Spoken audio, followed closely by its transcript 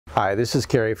Hi, this is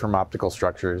Kerry from Optical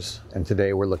Structures, and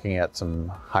today we're looking at some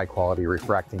high-quality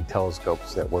refracting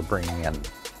telescopes that we're bringing in.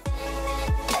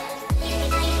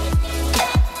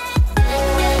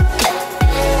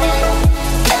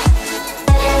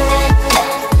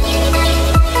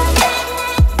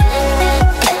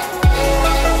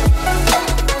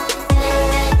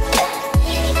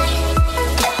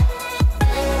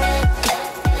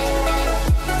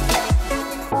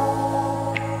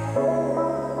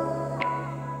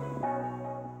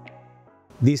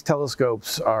 These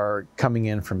telescopes are coming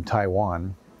in from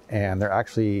Taiwan, and they're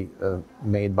actually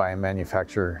made by a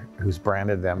manufacturer who's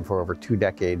branded them for over 2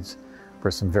 decades for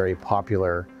some very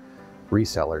popular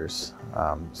resellers.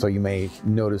 So you may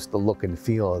notice the look and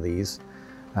feel of these.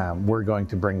 We're going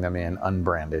to bring them in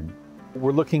unbranded.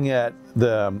 We're looking at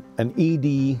an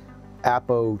ED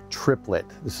Apo triplet.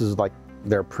 This is like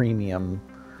their premium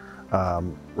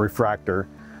refractor.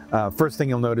 First thing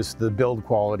you'll notice, the build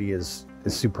quality is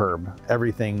superb.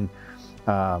 Everything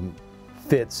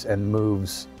fits and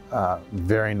moves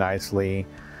very nicely.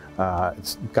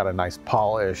 It's got a nice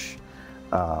polish.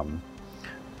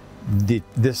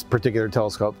 This particular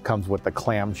telescope comes with the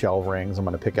clamshell rings. I'm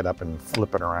going to pick it up and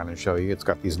flip it around and show you. It's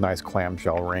got these nice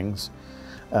clamshell rings.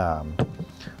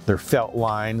 They're felt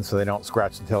lined so they don't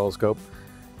scratch the telescope.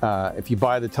 If you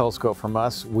buy the telescope from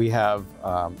us, we have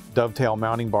dovetail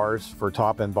mounting bars for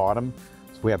top and bottom.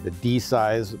 We have the D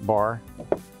size bar,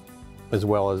 as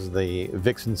well as the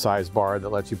Vixen size bar that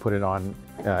lets you put it on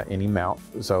any mount.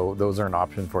 So those are an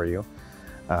option for you.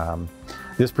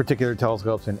 This particular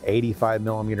telescope's an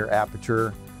 85mm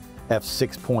aperture,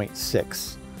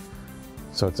 f6.6.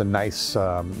 So it's a nice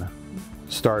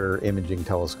starter imaging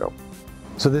telescope.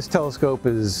 So this telescope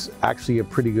is actually a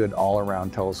pretty good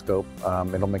all-around telescope.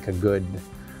 It'll make a good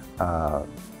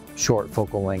short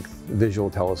focal length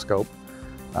visual telescope.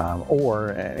 Or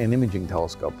an imaging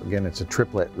telescope. Again, it's a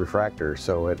triplet refractor,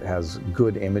 so it has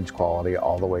good image quality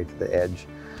all the way to the edge.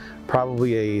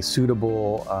 Probably a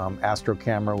suitable Astro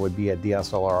camera would be a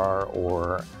DSLR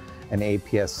or an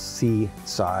APS-C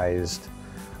sized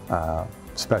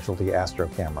specialty Astro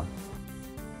camera.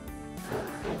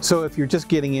 So if you're just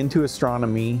getting into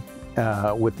astronomy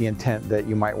with the intent that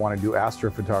you might want to do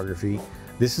astrophotography,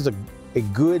 this is a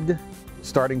good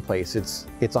starting place.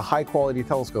 It's a high quality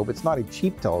telescope. It's not a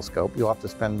cheap telescope. You'll have to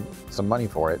spend some money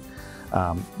for it,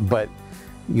 but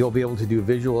you'll be able to do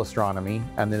visual astronomy,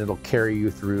 and then it'll carry you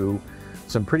through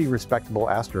some pretty respectable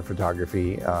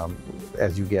astrophotography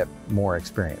as you get more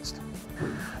experienced.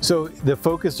 So the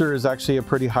focuser is actually a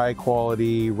pretty high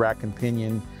quality rack and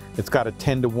pinion. It's got a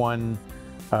 10:1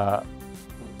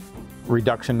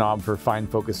 reduction knob for fine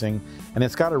focusing, and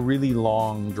it's got a really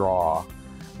long draw.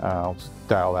 I'll just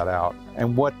dial that out.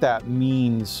 And what that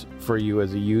means for you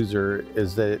as a user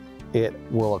is that it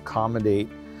will accommodate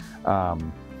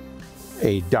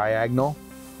a diagonal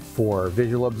for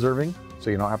visual observing, so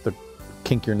you don't have to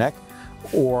kink your neck,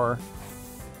 or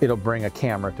it'll bring a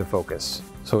camera to focus.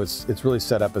 So it's really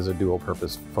set up as a dual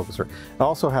purpose focuser. It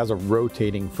also has a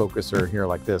rotating focuser here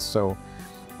like this, so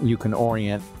you can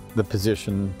orient the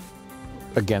position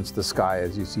against the sky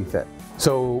as you see fit.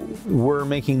 So we're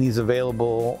making these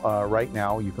available right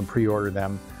now. You can pre-order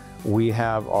them. We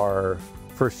have our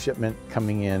first shipment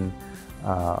coming in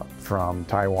from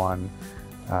Taiwan.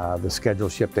 The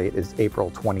scheduled ship date is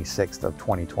April 26th of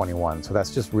 2021. So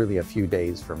that's just really a few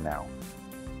days from now.